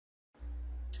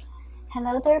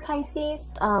Hello there,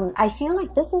 Pisces. I feel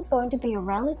like this is going to be a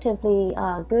relatively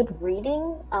good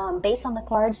reading based on the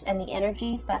cards and the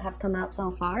energies that have come out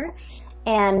so far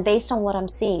and based on what I'm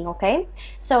seeing, okay?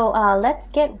 So let's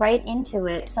get right into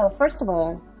it. So first of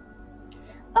all,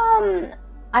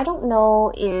 I don't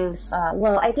know if,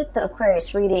 well, I did the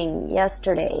Aquarius reading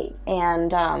yesterday,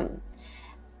 and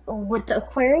with the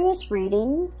Aquarius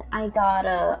reading, I got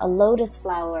a lotus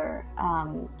flower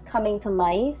coming to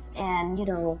life and, you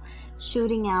know,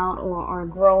 shooting out or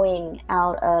growing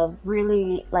out of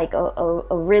really like a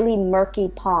really murky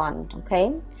pond,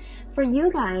 okay? For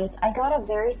you guys, I got a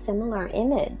very similar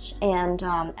image, and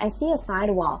I see a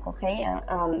sidewalk, okay?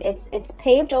 It's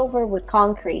paved over with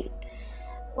concrete,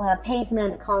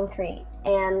 pavement concrete,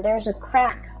 and there's a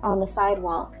crack on the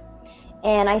sidewalk.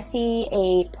 And I see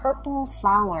a purple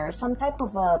flower, some type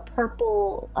of a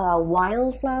purple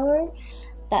wildflower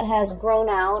that has grown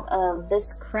out of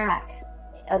this crack,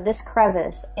 this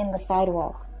crevice in the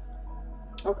sidewalk.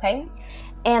 Okay?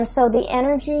 And so the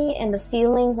energy and the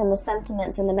feelings and the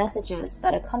sentiments and the messages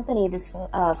that accompany this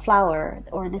flower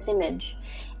or this image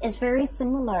is very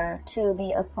similar to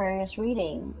the Aquarius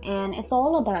reading. And it's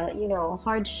all about, you know,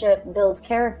 hardship builds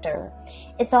character.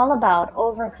 It's all about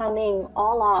overcoming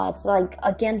all odds, like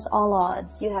against all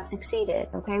odds, you have succeeded,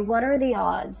 okay? What are the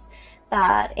odds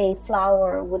that a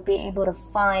flower would be able to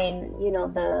find, you know,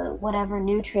 the whatever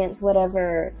nutrients,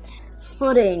 whatever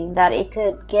footing that it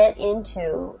could get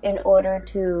into in order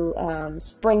to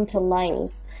spring to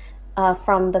life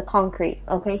from the concrete,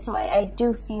 okay? So I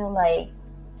do feel like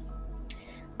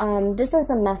this is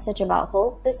a message about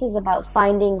hope. This is about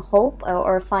finding hope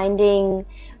or finding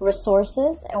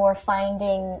resources or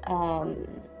finding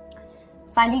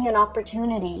an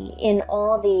opportunity in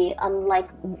all the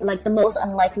the most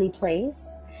unlikely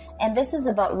place. And this is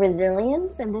about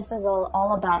resilience, and this is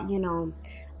all about, you know,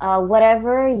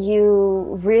 whatever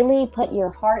you really put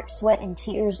your heart, sweat, and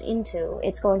tears into,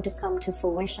 it's going to come to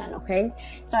fruition, okay?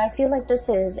 So I feel like this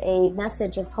is a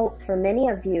message of hope for many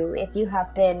of you if you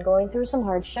have been going through some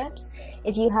hardships,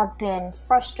 if you have been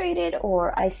frustrated,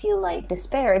 or I feel like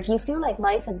despair, if you feel like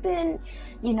life has been,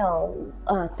 you know,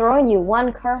 throwing you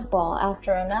one curveball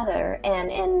after another,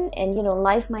 and you know,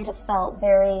 life might have felt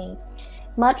very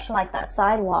much like that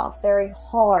sidewalk, very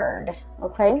hard,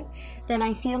 okay? Then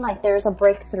I feel like there's a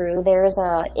breakthrough, there's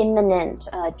a imminent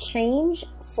change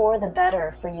for the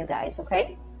better for you guys,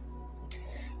 okay?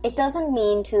 It doesn't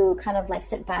mean to kind of like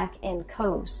sit back and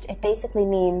coast. It basically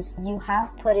means you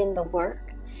have put in the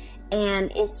work,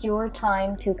 and it's your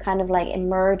time to kind of like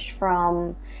emerge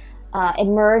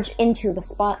into the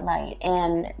spotlight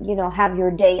and, you know, have your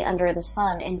day under the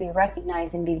sun and be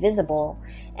recognized and be visible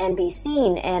and be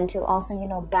seen, and to also, you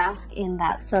know, bask in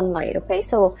that sunlight, okay?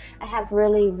 So I have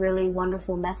really, really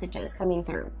wonderful messages coming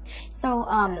through. So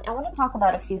I want to talk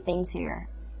about a few things here.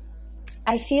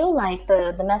 I feel like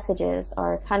the messages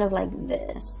are kind of like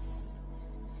this.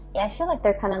 Yeah, I feel like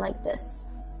they're kind of like this,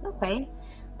 okay?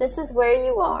 This is where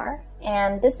you are,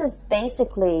 and this is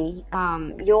basically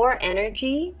your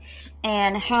energy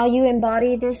and how you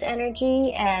embody this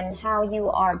energy and how you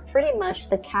are pretty much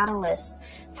the catalyst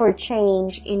for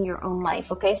change in your own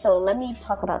life, okay? So let me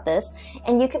talk about this.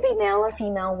 And you could be male or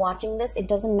female watching this. It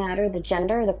doesn't matter the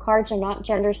gender. The cards are not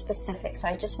gender specific, so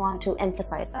I just want to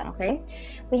emphasize that, okay?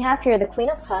 We have here the Queen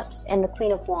of Cups and the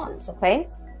Queen of Wands, okay?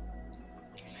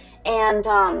 And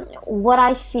what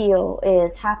I feel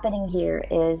is happening here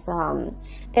is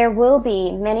there will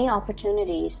be many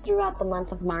opportunities throughout the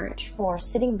month of March for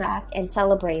sitting back and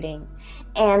celebrating.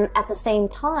 And at the same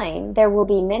time, there will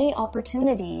be many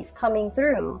opportunities coming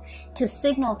through to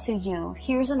signal to you,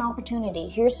 here's an opportunity,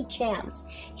 here's a chance,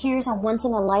 here's a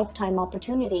once-in-a-lifetime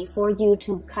opportunity for you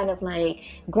to kind of like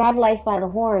grab life by the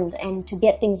horns and to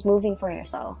get things moving for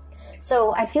yourself.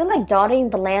 So I feel like dotting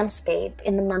the landscape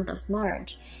in the month of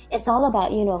March, it's all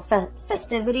about, you know,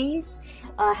 festivities,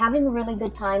 having a really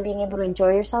good time, being able to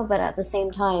enjoy yourself, but at the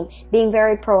same time, being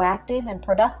very proactive and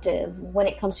productive when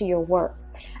it comes to your work.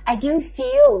 I do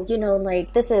feel, you know,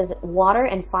 like this is water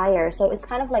and fire, so it's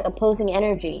kind of like opposing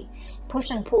energy, push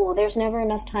and pull. There's never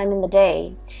enough time in the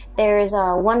day. There's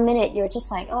 1 minute you're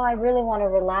just like, oh, I really want to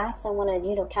relax, I want to,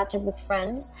 you know, catch up with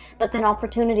friends, but then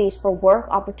opportunities for work,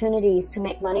 opportunities to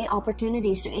make money,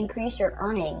 opportunities to increase your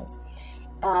earnings.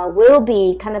 will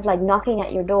be kind of like knocking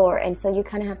at your door, and so you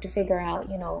kind of have to figure out,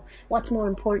 you know, what's more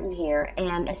important here,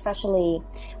 and especially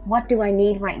what do I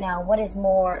need right now, what is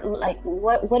more like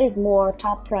what is more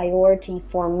top priority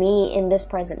for me in this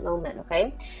present moment.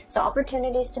 Okay, so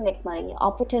opportunities to make money,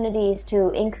 opportunities to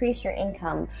increase your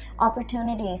income,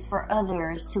 opportunities for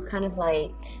others to kind of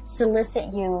like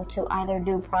solicit you to either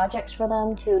do projects for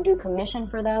them, to do commission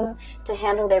for them, to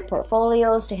handle their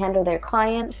portfolios, to handle their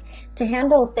clients, to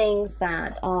handle things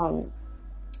that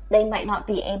they might not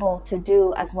be able to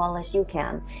do as well as you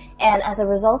can. And as a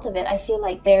result of it, I feel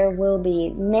like there will be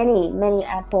many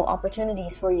ample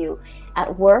opportunities for you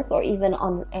at work, or even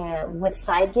on with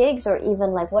side gigs, or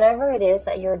even like whatever it is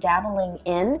that you're dabbling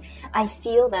in. I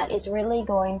feel that it's really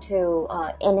going to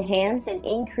enhance and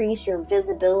increase your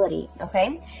visibility.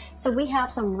 Okay, so we have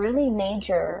some really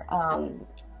major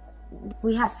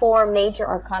we have 4 major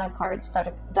arcana cards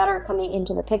that are coming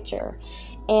into the picture.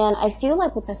 And I feel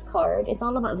like with this card, it's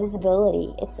all about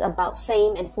visibility. It's about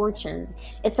fame and fortune.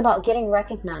 It's about getting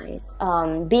recognized,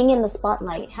 being in the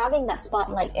spotlight, having that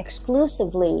spotlight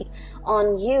exclusively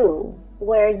on you,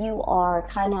 where you are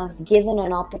kind of given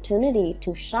an opportunity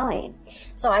to shine.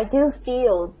 So I do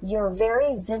feel you're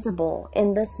very visible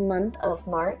in this month of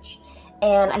March.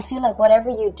 And I feel like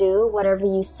whatever you do, whatever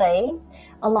you say,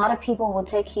 a lot of people will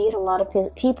take heed, a lot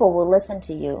of people will listen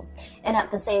to you. And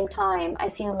at the same time, I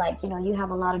feel like, you know, you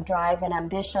have a lot of drive and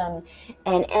ambition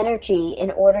and energy in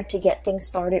order to get things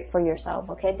started for yourself.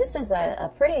 Okay, this is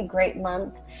a pretty great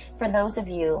month for those of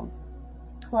you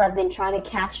who have been trying to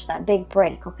catch that big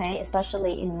break, okay,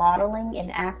 especially in modeling, in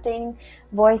acting,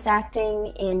 voice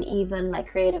acting, in even like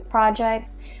creative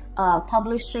projects,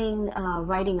 publishing,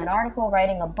 writing an article,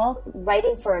 writing a book,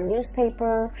 writing for a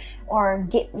newspaper, or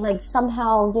get like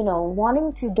somehow, you know,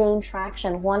 wanting to gain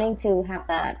traction, wanting to have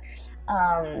that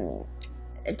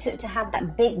to have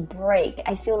that big break.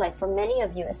 I feel like for many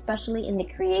of you, especially in the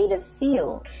creative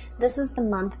field, this is the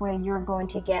month where you're going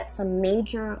to get some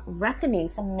major reckoning,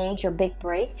 some major big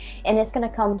break, and it's going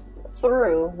to come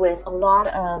through with a lot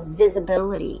of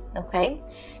visibility. Okay,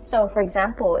 so for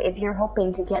example, if you're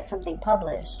hoping to get something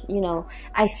published, you know,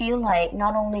 I feel like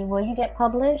not only will you get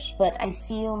published, but I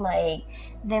feel like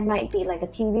there might be like a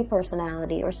TV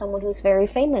personality or someone who's very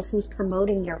famous who's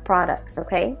promoting your products.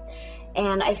 Okay,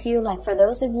 and I feel like for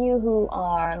those of you who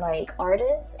are like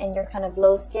artists and you're kind of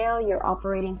low scale, you're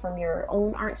operating from your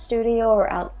own art studio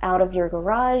or out of your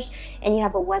garage, and you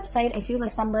have a website, I feel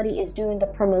like somebody is doing the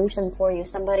promotion for you.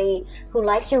 Somebody who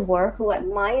likes your work, who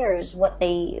admires what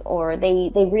they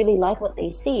really like what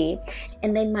they see,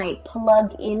 and they might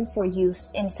plug in for you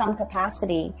in some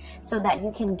capacity so that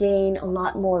you can gain a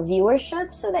lot more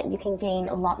viewership, so that you can gain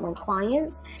a lot more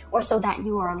clients, or so that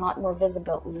you are a lot more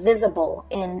visible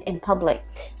in public.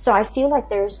 So I feel like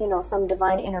there's, you know, some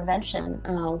divine intervention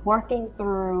working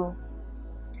through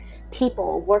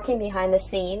people, working behind the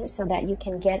scenes, so that you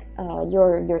can get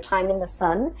your time in the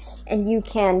sun, and you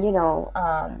can, you know,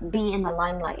 be in the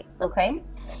limelight. Okay,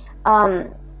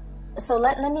 so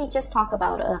let me just talk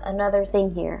about another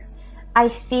thing here. I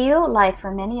feel like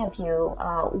for many of you,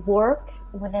 work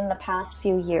within the past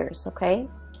few years, okay,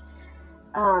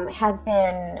 has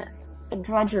been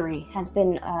drudgery, has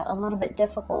been a little bit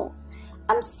difficult.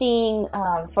 I'm seeing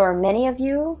for many of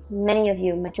you,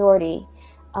 majority,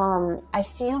 I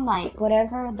feel like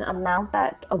whatever the amount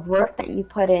of work that you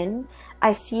put in,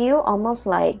 I feel almost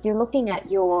like you're looking at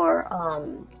your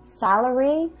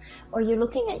salary, or you're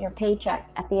looking at your paycheck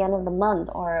at the end of the month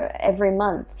or every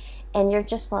month, and you're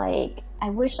just like, I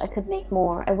wish I could make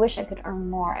more. I wish I could earn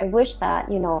more. I wish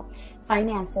that, you know,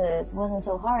 finances wasn't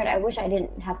so hard. I wish I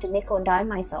didn't have to nickel and dime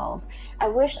myself. I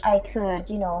wish I could,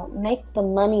 you know, make the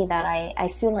money that I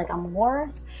feel like I'm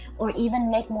worth, or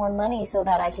even make more money so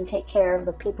that I can take care of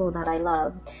the people that I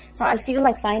love. So I feel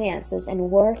like finances and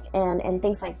work and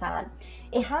things like that,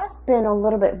 it has been a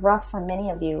little bit rough for many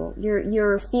of you.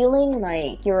 You're feeling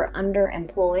like you're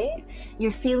underemployed.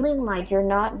 You're feeling like you're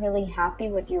not really happy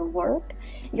with your work.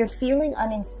 You're feeling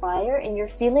uninspired, and you're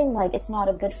feeling like it's not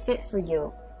a good fit for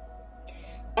you.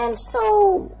 And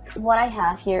so what I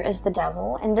have here is the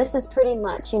devil, and this is pretty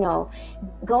much, you know,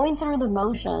 going through the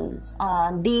motions,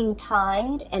 being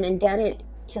tied and indebted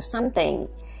to something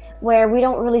where we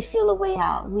don't really feel a way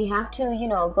out. We have to, you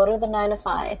know, go to the 9 to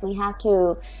 5. We have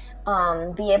to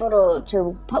be able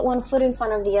to put one foot in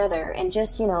front of the other and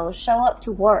just, you know, show up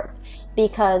to work,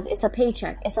 because it's a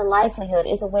paycheck, it's a livelihood,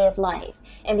 it's a way of life,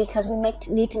 and because we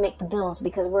need to make the bills,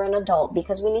 because we're an adult,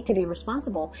 because we need to be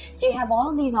responsible. So you have all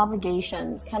of these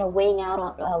obligations kind of weighing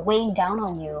down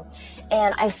on you,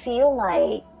 and I feel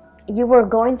like you were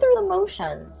going through the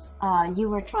motions. You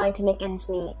were trying to make ends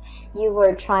meet. You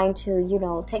were trying to, you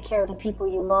know, take care of the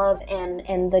people you love,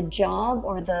 and the job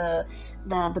or the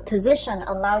position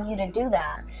allowed you to do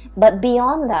that. But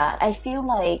beyond that, I feel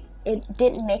like it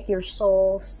didn't make your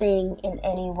soul sing in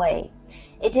any way.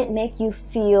 It didn't make you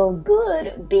feel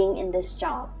good being in this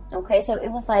job. Okay, so it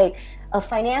was like a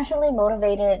financially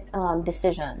motivated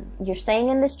decision. You're staying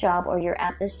in this job or you're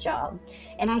at this job.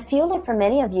 And I feel like for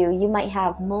many of you, you might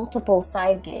have multiple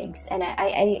side gigs. And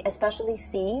I especially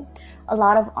see a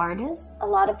lot of artists, a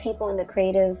lot of people in the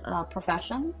creative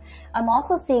profession. I'm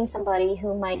also seeing somebody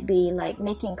who might be like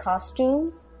making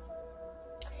costumes,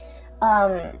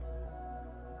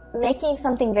 making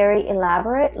something very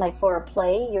elaborate, like for a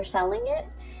play, you're selling it.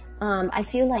 I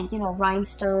feel like, you know,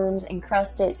 rhinestones,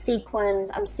 encrusted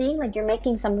sequins. I'm seeing like you're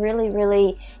making some really,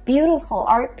 really beautiful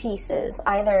art pieces.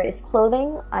 Either it's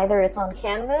clothing, either it's on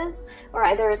canvas, or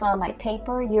either it's on like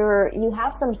paper. You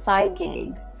have some side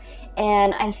gigs.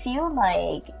 And I feel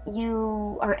like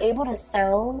you are able to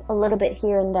sell a little bit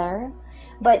here and there.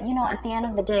 But, you know, at the end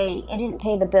of the day, it didn't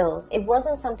pay the bills. It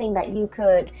wasn't something that you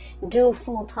could do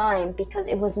full time because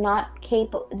it was not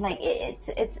capable, like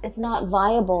it's not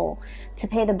viable to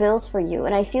pay the bills for you.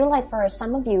 And I feel like for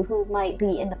some of you who might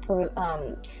be in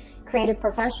the creative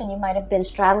profession, you might have been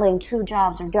straddling 2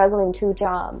 jobs or juggling 2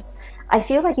 jobs. I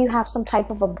feel like you have some type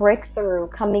of a breakthrough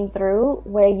coming through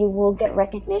where you will get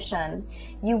recognition.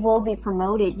 You will be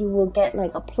promoted. You will get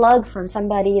like a plug from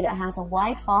somebody that has a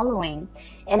wide following.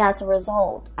 And as a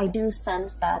result, I do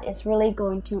sense that it's really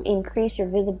going to increase your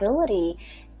visibility,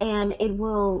 and it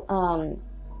will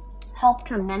help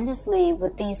tremendously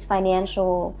with these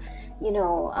financial, you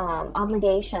know,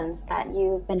 obligations that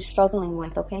you've been struggling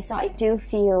with. Okay, so I do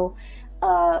feel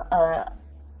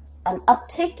an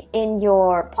uptick in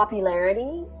your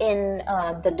popularity in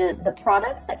the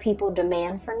products that people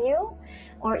demand from you,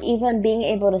 or even being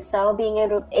able to sell, being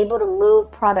able to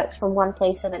move products from one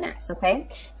place to the next. Okay,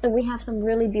 so we have some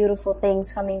really beautiful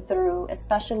things coming through,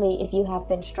 especially if you have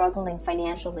been struggling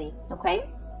financially. Okay,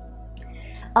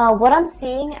 what I'm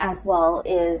seeing as well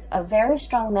is a very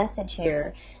strong message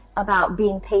here about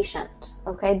being patient.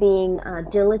 Okay, being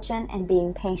diligent and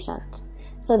being patient.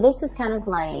 So this is kind of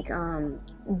like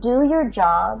do your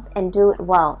job and do it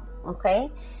well, okay?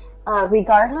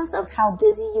 Regardless of how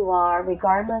busy you are,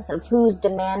 regardless of who's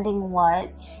demanding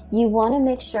what, you want to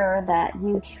make sure that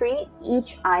you treat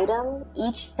each item,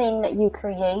 each thing that you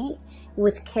create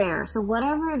with care. So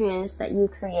whatever it is that you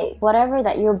create, whatever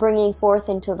that you're bringing forth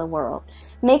into the world,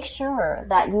 make sure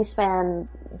that you spend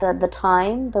the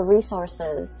time, the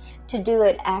resources to do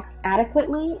it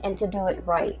adequately and to do it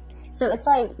right. So it's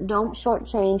like, don't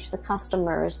shortchange the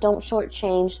customers, don't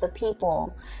shortchange the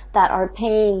people that are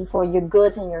paying for your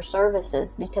goods and your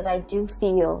services, because I do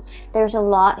feel there's a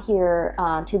lot here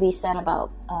to be said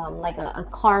about like a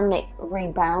karmic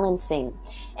rebalancing.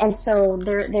 And so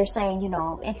they're saying, you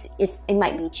know, it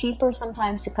might be cheaper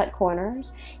sometimes to cut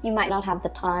corners. You might not have the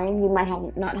time, you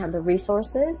might not have the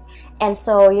resources, and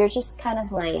so you're just kind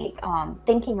of like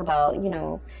thinking about, you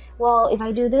know, well, if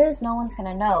I do this, no one's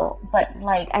gonna know. But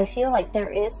like, I feel like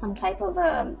there is some type of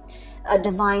a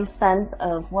divine sense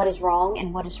of what is wrong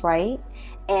and what is right,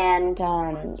 and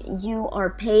you are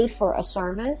paid for a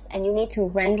service, and you need to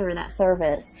render that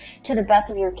service to the best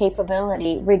of your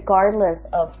capability, regardless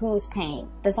of who's paying.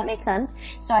 Does that make sense?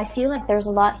 So I feel like there's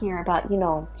a lot here about, you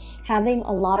know, having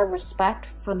a lot of respect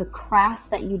for the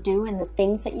craft that you do and the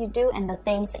things that you do and the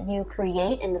things that you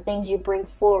create and the things you bring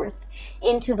forth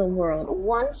into the world.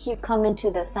 Once you come into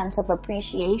the sense of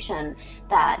appreciation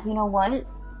that, you know what,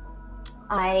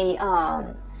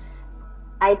 I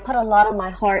put a lot of my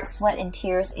heart, sweat, and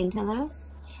tears into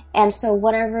this. And so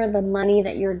whatever the money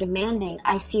that you're demanding,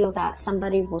 I feel that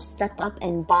somebody will step up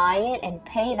and buy it and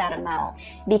pay that amount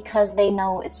because they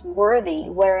know it's worthy.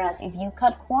 Whereas if you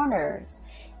cut corners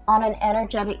on an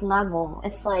energetic level,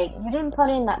 it's like you didn't put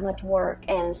in that much work.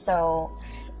 And so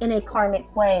in a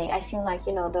karmic way, I feel like,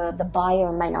 you know, the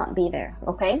buyer might not be there,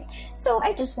 okay? So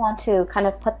I just want to kind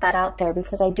of put that out there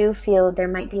because I do feel there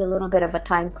might be a little bit of a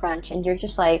time crunch, and you're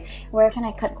just like, where can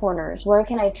I cut corners? Where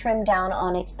can I trim down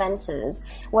on expenses?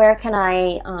 Where can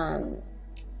I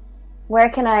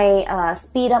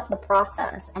speed up the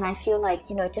process? And I feel like,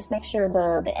 you know, just make sure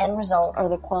the end result or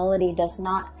the quality does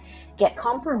not get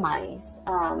compromised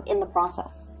in the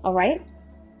process, all right?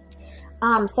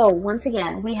 So once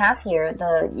again, we have here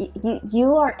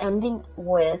you are ending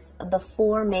with the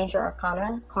 4 major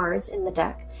arcana cards in the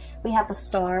deck. We have the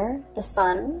Star, the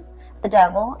Sun, the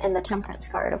Devil, and the Temperance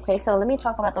card. Okay, so let me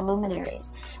talk about the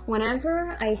luminaries.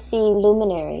 Whenever I see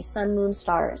luminaries, sun, moon,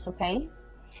 stars, okay,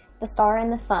 the star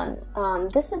and the sun,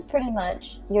 this is pretty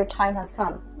much your time has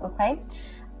come, okay?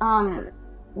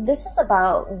 This is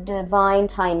about divine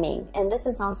timing, and this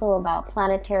is also about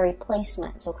planetary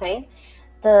placements, okay?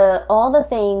 All the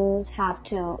things have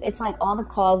to, it's like all the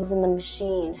cogs in the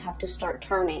machine have to start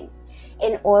turning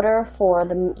in order for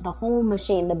the whole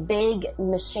machine, the big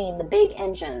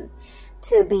engine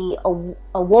to be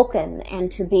awoken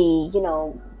and to be, you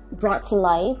know, brought to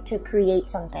life to create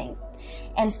something.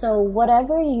 And so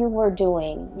whatever you were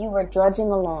doing, you were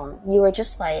drudging along, you were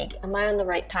just like, am I on the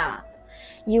right path?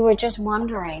 You were just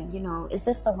wondering, you know, is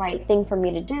this the right thing for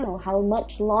me to do? How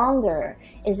much longer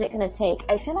is it going to take?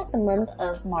 I feel like the month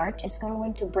of March is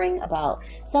going to bring about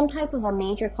some type of a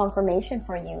major confirmation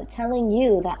for you, telling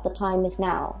you that the time is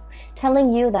now,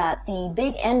 telling you that the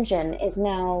big engine is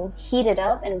now heated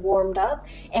up and warmed up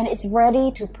and it's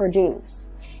ready to produce.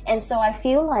 And so I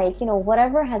feel like, you know,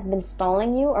 whatever has been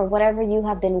stalling you or whatever you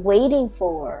have been waiting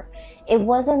for, it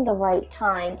wasn't the right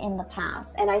time in the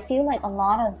past. And I feel like a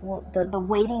lot of the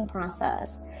waiting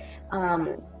process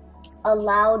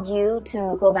allowed you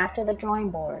to go back to the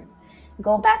drawing board,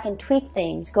 go back and tweak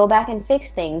things, go back and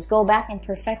fix things, go back and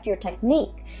perfect your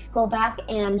technique, go back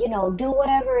and, you know, do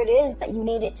whatever it is that you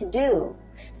need it to do,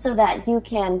 so that you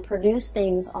can produce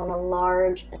things on a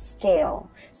large scale,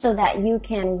 so that you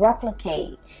can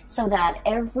replicate, so that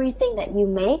everything that you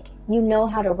make, you know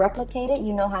how to replicate it,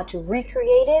 you know how to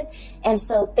recreate it, and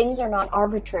so things are not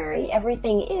arbitrary.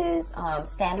 Everything is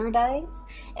standardized,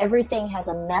 everything has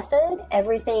a method,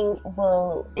 everything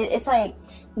will, it's like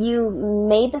you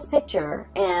made this picture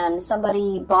and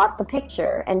somebody bought the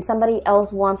picture and somebody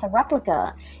else wants a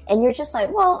replica, and you're just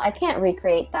like, well, I can't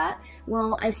recreate that.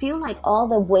 Well, I feel like all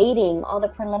the waiting, all the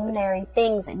preliminary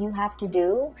things that you have to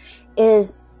do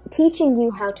is teaching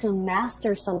you how to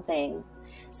master something,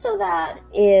 so that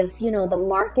if, you know, the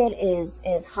market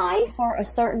is high for a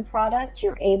certain product,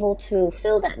 you're able to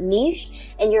fill that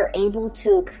niche and you're able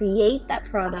to create that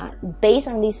product based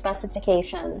on these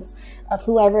specifications of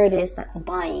whoever it is that's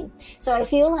buying. So I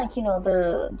feel like, you know,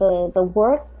 the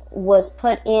work was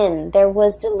put in, there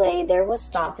was delay, there was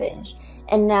stoppage,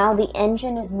 and now the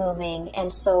engine is moving,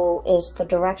 and so is the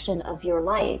direction of your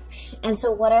life. And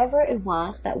so whatever it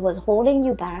was that was holding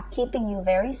you back, keeping you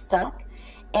very stuck,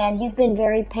 and you've been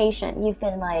very patient, you've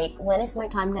been like, when is my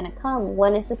time going to come?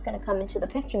 When is this going to come into the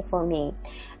picture for me?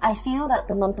 I feel that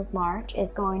the month of March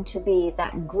is going to be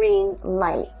that green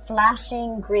light,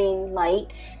 flashing green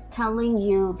light, telling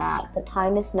you that the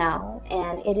time is now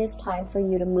and it is time for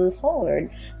you to move forward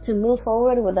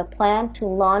with a plan to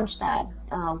launch that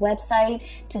website,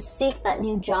 to seek that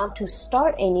new job, to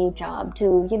start a new job,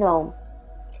 to, you know,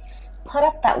 put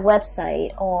up that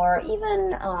website, or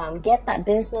even get that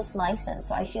business license.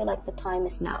 So I feel like the time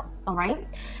is now. All right.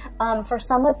 For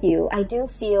some of you, I do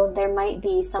feel there might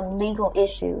be some legal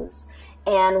issues.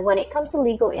 And when it comes to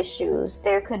legal issues,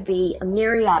 there could be a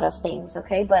myriad of things,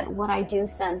 okay? But what I do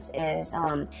sense is,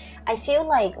 I feel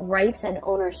like rights and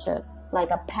ownership,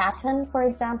 like a patent, for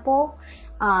example,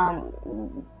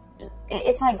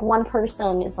 it's like one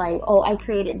person is like, oh, I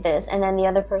created this, and then the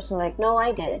other person like, no,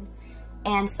 I did.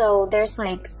 And so there's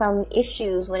like some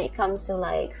issues when it comes to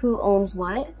like who owns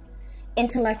what,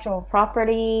 intellectual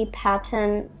property,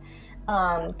 patent,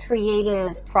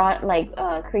 creative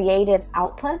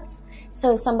outputs.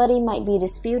 So somebody might be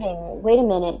disputing, wait a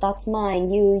minute, that's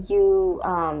mine, you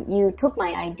took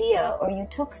my idea, or you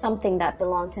took something that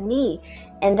belonged to me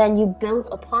and then you built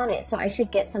upon it, so I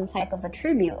should get some type of a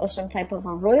tribute or some type of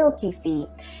a royalty fee.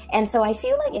 And so I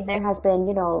feel like if there has been,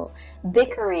 you know,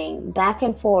 bickering, back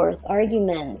and forth,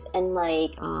 arguments, and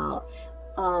like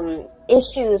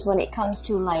issues when it comes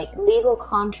to like legal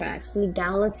contracts,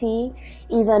 legality,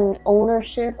 even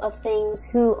ownership of things,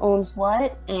 who owns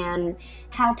what, and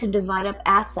how to divide up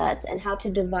assets and how to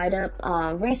divide up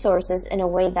resources in a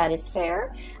way that is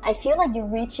fair. I feel like you're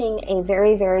reaching a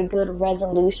very, very good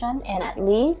resolution, and at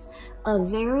least a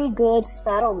very good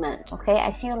settlement, okay?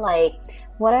 I feel like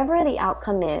whatever the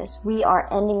outcome is, we are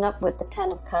ending up with the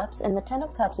 10 of Cups, and the 10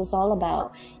 of Cups is all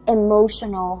about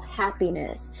emotional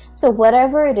happiness. So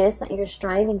whatever it is that you're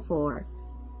striving for,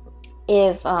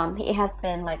 if it has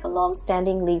been like a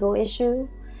long-standing legal issue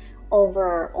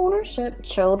over ownership,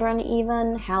 children,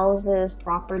 even houses,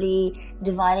 property,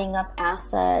 dividing up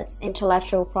assets,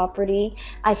 intellectual property,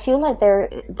 I feel like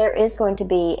there is going to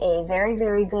be a very,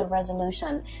 very good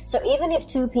resolution. So even if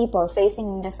two people are facing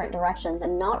in different directions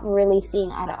and not really seeing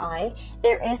eye to eye,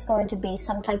 there is going to be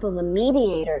some type of a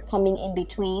mediator coming in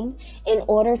between in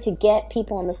order to get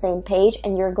people on the same page,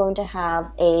 and you're going to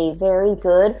have a very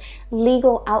good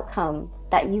legal outcome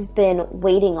that you've been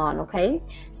waiting on, okay?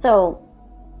 So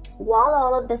while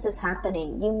all of this is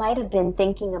happening, you might have been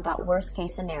thinking about worst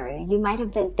case scenario. You might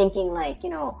have been thinking like, you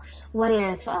know, what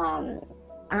if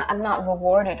I'm not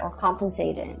rewarded or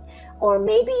compensated? Or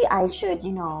maybe I should,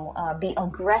 you know, be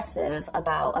aggressive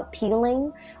about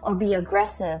appealing, or be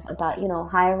aggressive about, you know,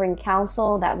 hiring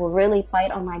counsel that will really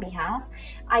fight on my behalf.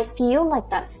 I feel like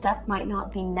that step might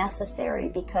not be necessary,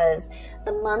 because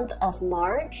the month of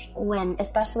March,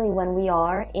 especially when we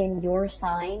are in your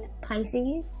sign,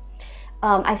 Pisces,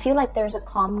 I feel like there's a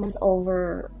calmness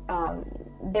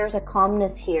there's a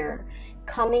calmness here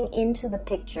coming into the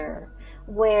picture,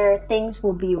 where things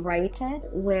will be righted,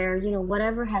 where, you know,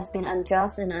 whatever has been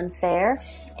unjust and unfair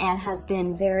and has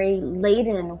been very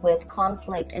laden with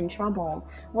conflict and trouble,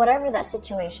 whatever that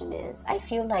situation is, I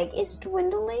feel like it's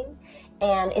dwindling,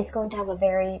 and it's going to have a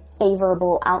very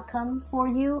favorable outcome for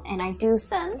you. And I do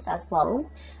sense as well,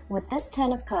 with this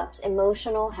 10 of Cups,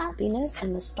 emotional happiness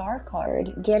and the Star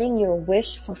card, getting your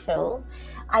wish fulfilled,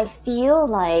 I feel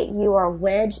like you are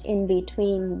wedged in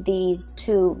between these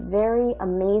two very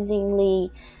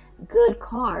amazingly good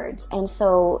cards. And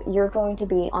so you're going to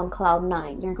be on cloud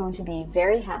 9. You're going to be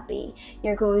very happy.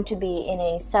 You're going to be in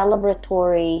a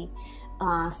celebratory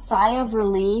sigh of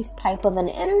relief type of an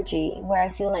energy, where I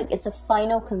feel like it's a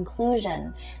final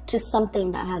conclusion to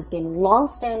something that has been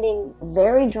long-standing,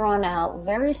 very drawn out,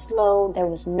 very slow. There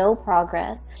was no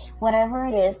progress. Whatever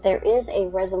it is, there is a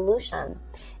resolution.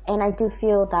 And I do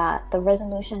feel that the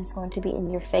resolution is going to be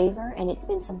in your favor, and it's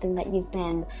been something that you've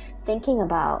been thinking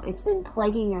about. It's been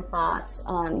plaguing your thoughts.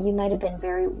 You might have been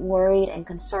very worried and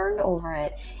concerned over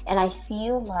it, and I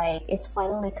feel like it's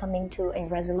finally coming to a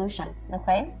resolution,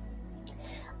 okay?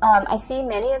 I see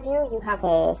many of you have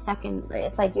a second,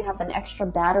 it's like you have an extra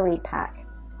battery pack,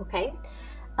 okay?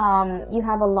 You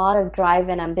have a lot of drive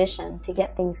and ambition to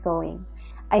get things going.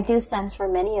 I do sense for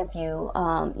many of you,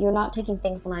 you're not taking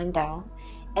things lying down.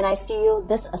 And I feel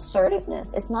this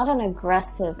assertiveness. It's not an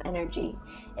aggressive energy.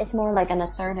 It's more like an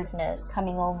assertiveness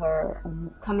coming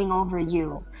over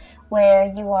you,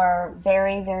 where you are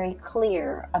very, very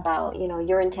clear about, you know,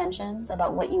 your intentions,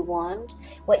 about what you want,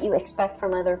 what you expect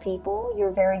from other people.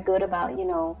 You're very good about, you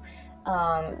know,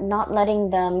 not letting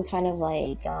them kind of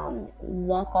like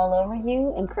walk all over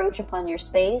you, encroach upon your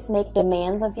space, make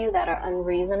demands of you that are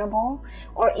unreasonable,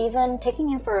 or even taking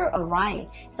you for a ride.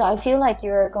 So I feel like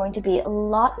you're going to be a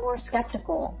lot more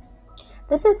skeptical.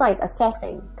 This is like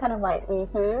assessing, kind of like,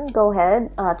 go ahead,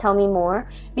 tell me more,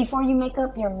 before you make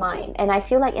up your mind. And I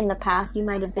feel like in the past you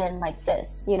might have been like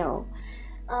this, you know,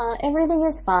 everything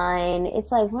is fine.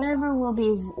 It's like whatever will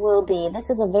be, will be. This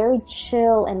is a very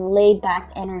chill and laid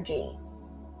back energy.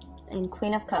 And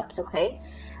Queen of Cups, okay?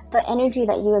 The energy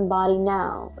that you embody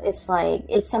now, it's like,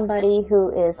 it's somebody who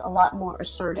is a lot more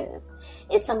assertive.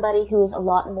 It's somebody who's a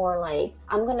lot more like,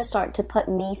 I'm going to start to put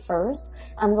me first.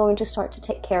 I'm going to start to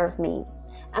take care of me.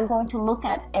 I'm going to look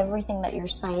at everything that you're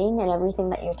saying and everything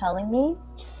that you're telling me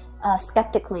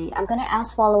skeptically. I'm going to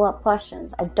ask follow-up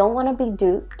questions. I don't want to be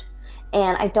duped.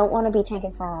 And I don't want to be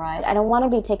taken for a ride. I don't want to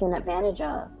be taken advantage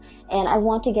of. And I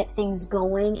want to get things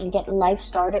going and get life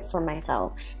started for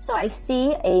myself. So I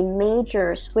see a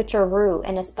major switcheroo,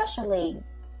 and especially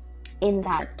in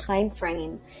that time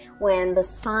frame when the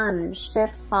sun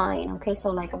shifts sign. Okay, so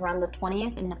like around the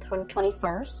 20th and the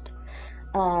 21st.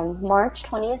 March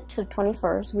 20th to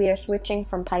 21st, we are switching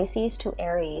from Pisces to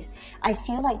Aries. I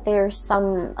feel like there's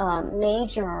some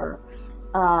major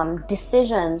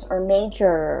decisions or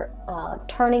major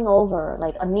turning over,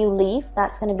 like a new leaf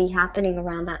that's going to be happening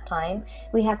around that time.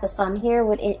 We have the sun here,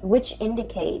 which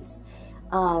indicates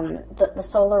the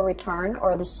solar return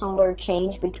or the solar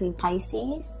change between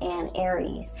Pisces and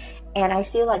Aries. And I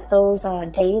feel like those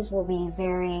days will be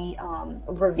very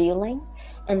revealing.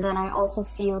 And then I also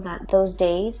feel that those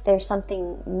days, there's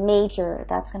something major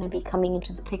that's going to be coming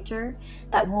into the picture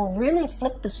that will really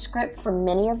flip the script for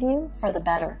many of you for the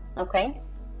better, okay?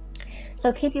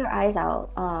 So keep your eyes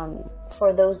out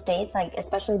for those dates, like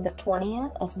especially the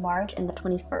 20th of March and the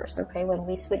 21st, okay, when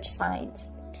we switch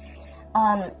signs.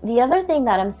 The other thing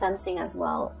that I'm sensing as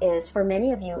well is for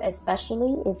many of you,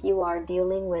 especially if you are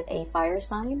dealing with a fire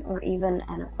sign or even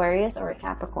an Aquarius or a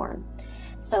Capricorn.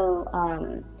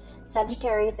 So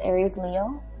Sagittarius, Aries,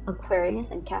 Leo,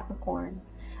 Aquarius, and Capricorn.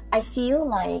 I feel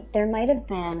like there might have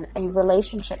been a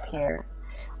relationship here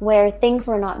where things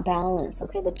were not balanced.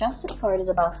 Okay, the Justice card is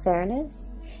about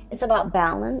fairness. It's about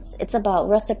balance. It's about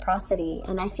reciprocity.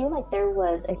 And I feel like there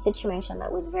was a situation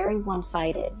that was very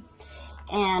one-sided.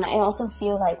 And I also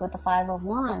feel like with the Five of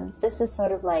Wands, this is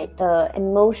sort of like the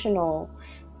emotional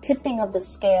tipping of the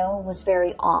scale was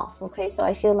very off. Okay, so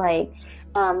I feel like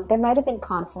there might have been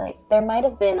conflict. There might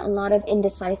have been a lot of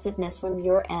indecisiveness from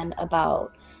your end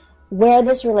about where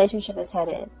this relationship is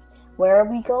headed. Where are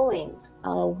we going?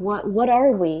 What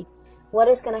are we? What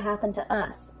is going to happen to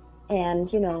us?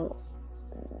 And, you know,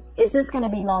 is this going to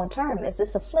be long term? Is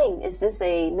this a fling? Is this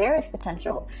a marriage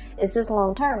potential? Is this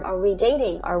long term? Are we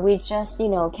dating? Are we just, you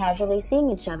know, casually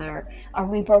seeing each other? Are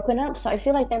we broken up? So I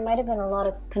feel like there might have been a lot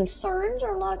of concerns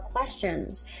or a lot of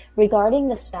questions regarding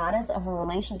the status of a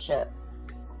relationship.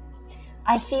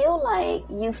 I feel like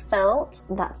you felt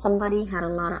that somebody had a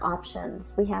lot of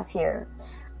options. We have here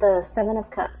the Seven of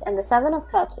Cups, and the Seven of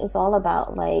Cups is all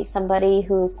about like somebody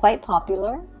who's quite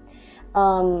popular.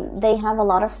 They have a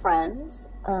lot of friends,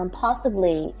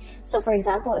 possibly. So for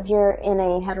example, if you're in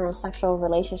a heterosexual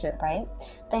relationship, right,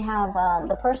 they have,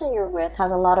 the person you're with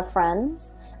has a lot of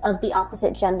friends of the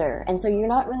opposite gender. And so you're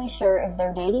not really sure if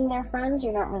they're dating their friends.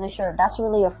 You're not really sure if that's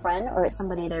really a friend or it's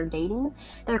somebody they're dating.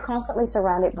 They're constantly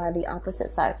surrounded by the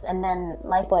opposite sex. And then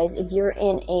likewise, if you're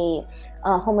in a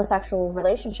homosexual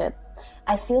relationship,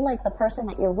 I feel like the person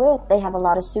that you're with, they have a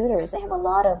lot of suitors. They have a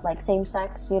lot of like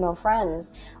same-sex, you know,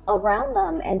 friends around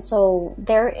them. And so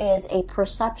there is a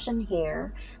perception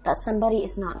here that somebody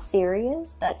is not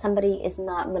serious, that somebody is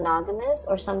not monogamous,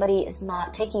 or somebody is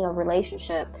not taking a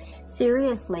relationship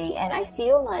seriously. And I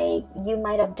feel like you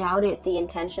might have doubted the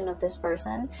intention of this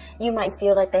person. You might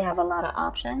feel like they have a lot of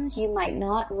options. You might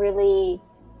not really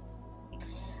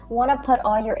want to put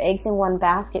all your eggs in one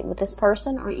basket with this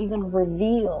person, or even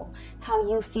reveal how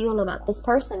you feel about this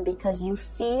person, because you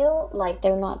feel like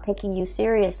they're not taking you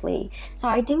seriously. So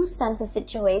I do sense a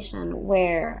situation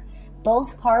where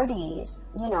both parties,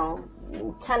 you know,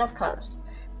 10 of Cups,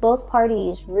 both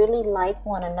parties really like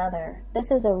one another. This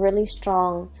is a really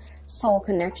strong soul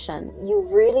connection. You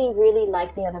really, really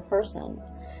like the other person,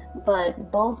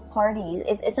 but both parties,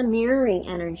 it's a mirroring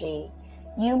energy.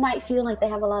 You might feel like they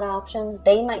have a lot of options.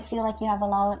 They might feel like you have a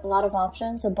lot of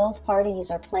options. So both parties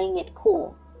are playing it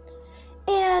cool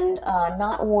and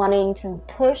not wanting to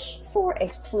push for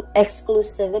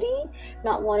exclusivity,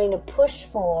 not wanting to push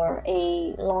for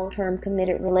a long-term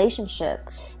committed relationship.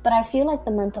 But I feel like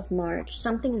the month of March,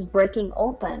 something is breaking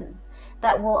open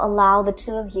that will allow the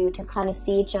two of you to kind of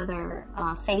see each other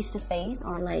face to face,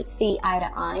 or like see eye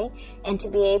to eye, and to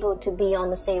be able to be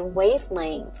on the same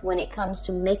wavelength when it comes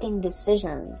to making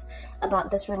decisions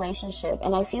about this relationship.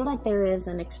 And I feel like there is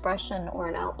an expression or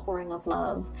an outpouring of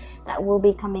love that will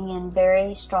be coming in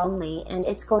very strongly, and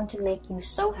it's going to make you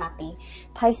so happy.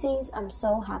 Pisces, I'm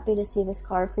so happy to see this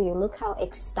card for you. Look how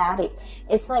ecstatic.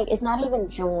 It's like, it's not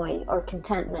even joy or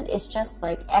contentment. It's just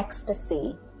like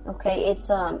ecstasy. Okay,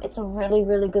 it's a really,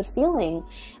 really good feeling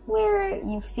where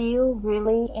you feel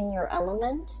really in your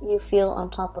element. You feel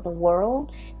on top of the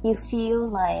world. You feel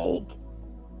like,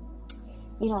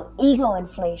 you know, ego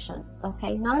inflation.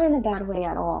 Okay, not in a bad way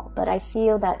at all, but I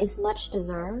feel that it's much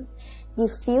deserved. You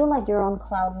feel like you're on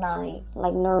cloud 9,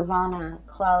 like nirvana,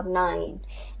 cloud 9,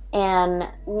 and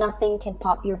nothing can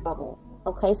pop your bubble.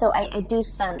 Okay, so I do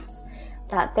sense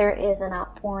that there is an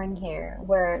outpouring here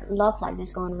where love life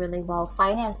is going really well.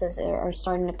 Finances are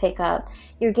starting to pick up.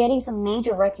 You're getting some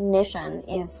major recognition.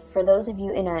 If for those of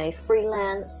you in a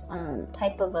freelance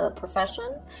type of a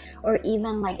profession, or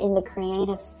even like in the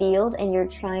creative field, and you're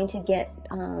trying to get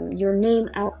your name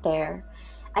out there,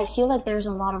 I feel like there's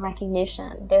a lot of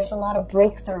recognition. There's a lot of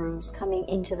breakthroughs coming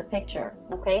into the picture,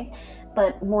 okay?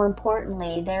 But more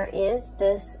importantly, there is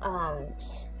this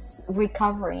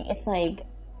recovery. It's like,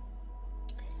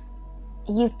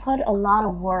 you've put a lot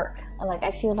of work, like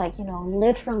I feel like, you know,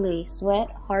 literally sweat,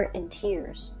 heart, and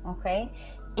tears, okay,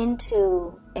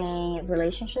 into a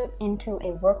relationship, into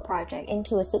a work project,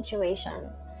 into a situation.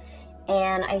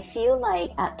 And I feel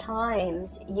like at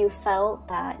times you felt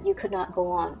that you could not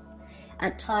go on.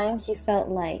 At times you felt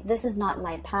like, this is not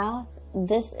my path.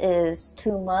 This is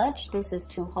too much. This is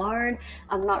too hard.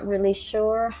 I'm not really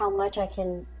sure how much I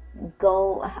can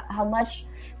go, how much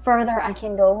further I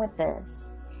can go with this.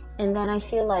 And then I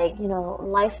feel like, you know,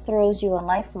 life throws you a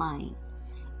lifeline,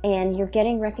 and you're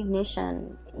getting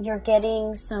recognition. You're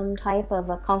getting some type of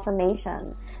a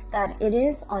confirmation that it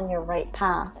is on your right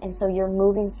path. And so you're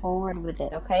moving forward with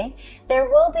it, okay? There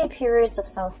will be periods of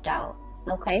self-doubt,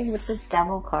 okay? With this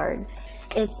Devil card,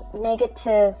 it's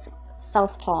negative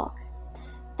self-talk,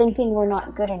 thinking we're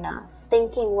not good enough,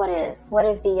 thinking what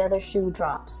if the other shoe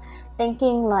drops,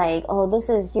 thinking like, oh, this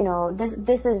is, you know,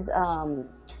 this is,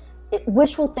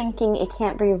 wishful thinking, it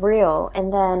can't be real.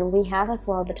 And then we have as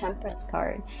well the Temperance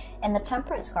card. And the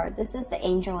Temperance card, this is the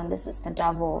angel and this is the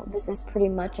devil. This is pretty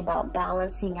much about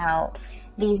balancing out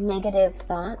these negative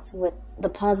thoughts with the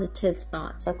positive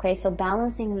thoughts, okay? So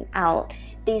balancing out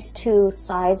these two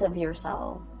sides of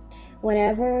yourself,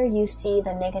 whenever you see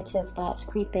the negative thoughts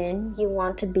creep in, you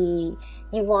want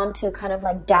to kind of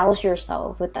like douse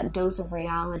yourself with that dose of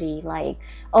reality, like,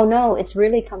 oh no, it's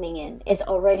really coming in, it's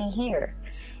already here.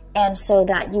 And so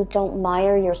that you don't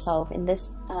mire yourself in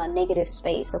this negative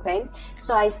space, okay?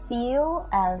 So I feel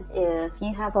as if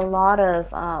you have a lot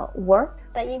of work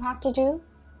that you have to do,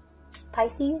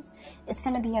 Pisces. It's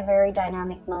going to be a very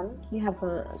dynamic month. You have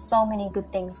so many good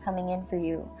things coming in for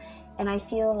you. And I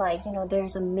feel like, you know,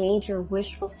 there's a major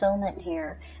wish fulfillment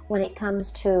here when it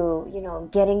comes to, you know,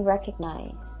 getting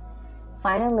recognized.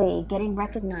 Finally, getting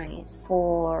recognized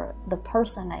for the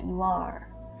person that you are,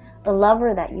 the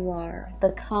lover that you are,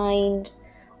 the kind,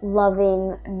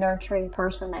 loving, nurturing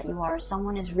person that you are.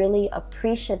 Someone is really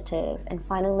appreciative and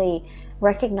finally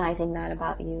recognizing that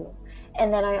about you.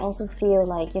 And then I also feel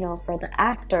like, you know, for the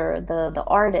actor, the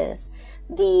artist,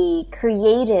 the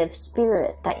creative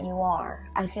spirit that you are,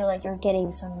 I feel like you're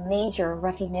getting some major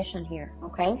recognition here,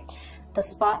 okay? The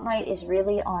spotlight is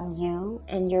really on you,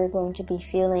 and you're going to be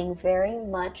feeling very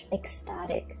much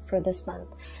ecstatic for this month.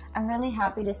 I'm really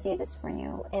happy to see this for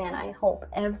you, and I hope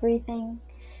everything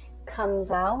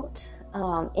comes out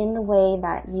in the way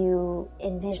that you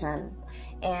envision.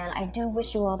 And I do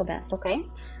wish you all the best, okay?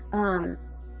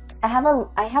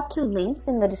 I have 2 links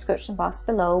in the description box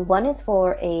below. One is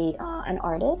for an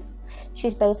artist.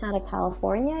 She's based out of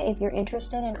California. If you're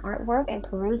interested in artwork and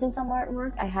perusing some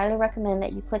artwork, I highly recommend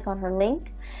that you click on her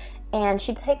link. And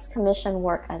she takes commission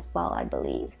work as well, I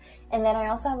believe. And then I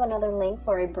also have another link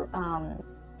for a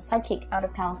psychic out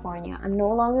of California. I'm no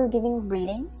longer giving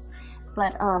readings,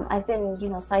 but I've been, you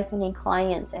know, siphoning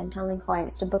clients and telling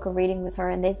clients to book a reading with her,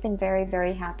 and they've been very,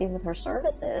 very happy with her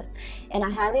services. And I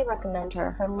highly recommend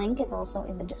her. Her link is also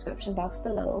in the description box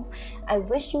below. I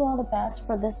wish you all the best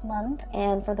for this month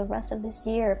and for the rest of this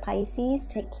year, Pisces.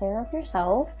 Take care of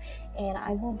yourself, and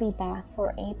I will be back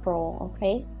for April,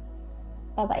 okay?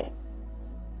 Bye-bye.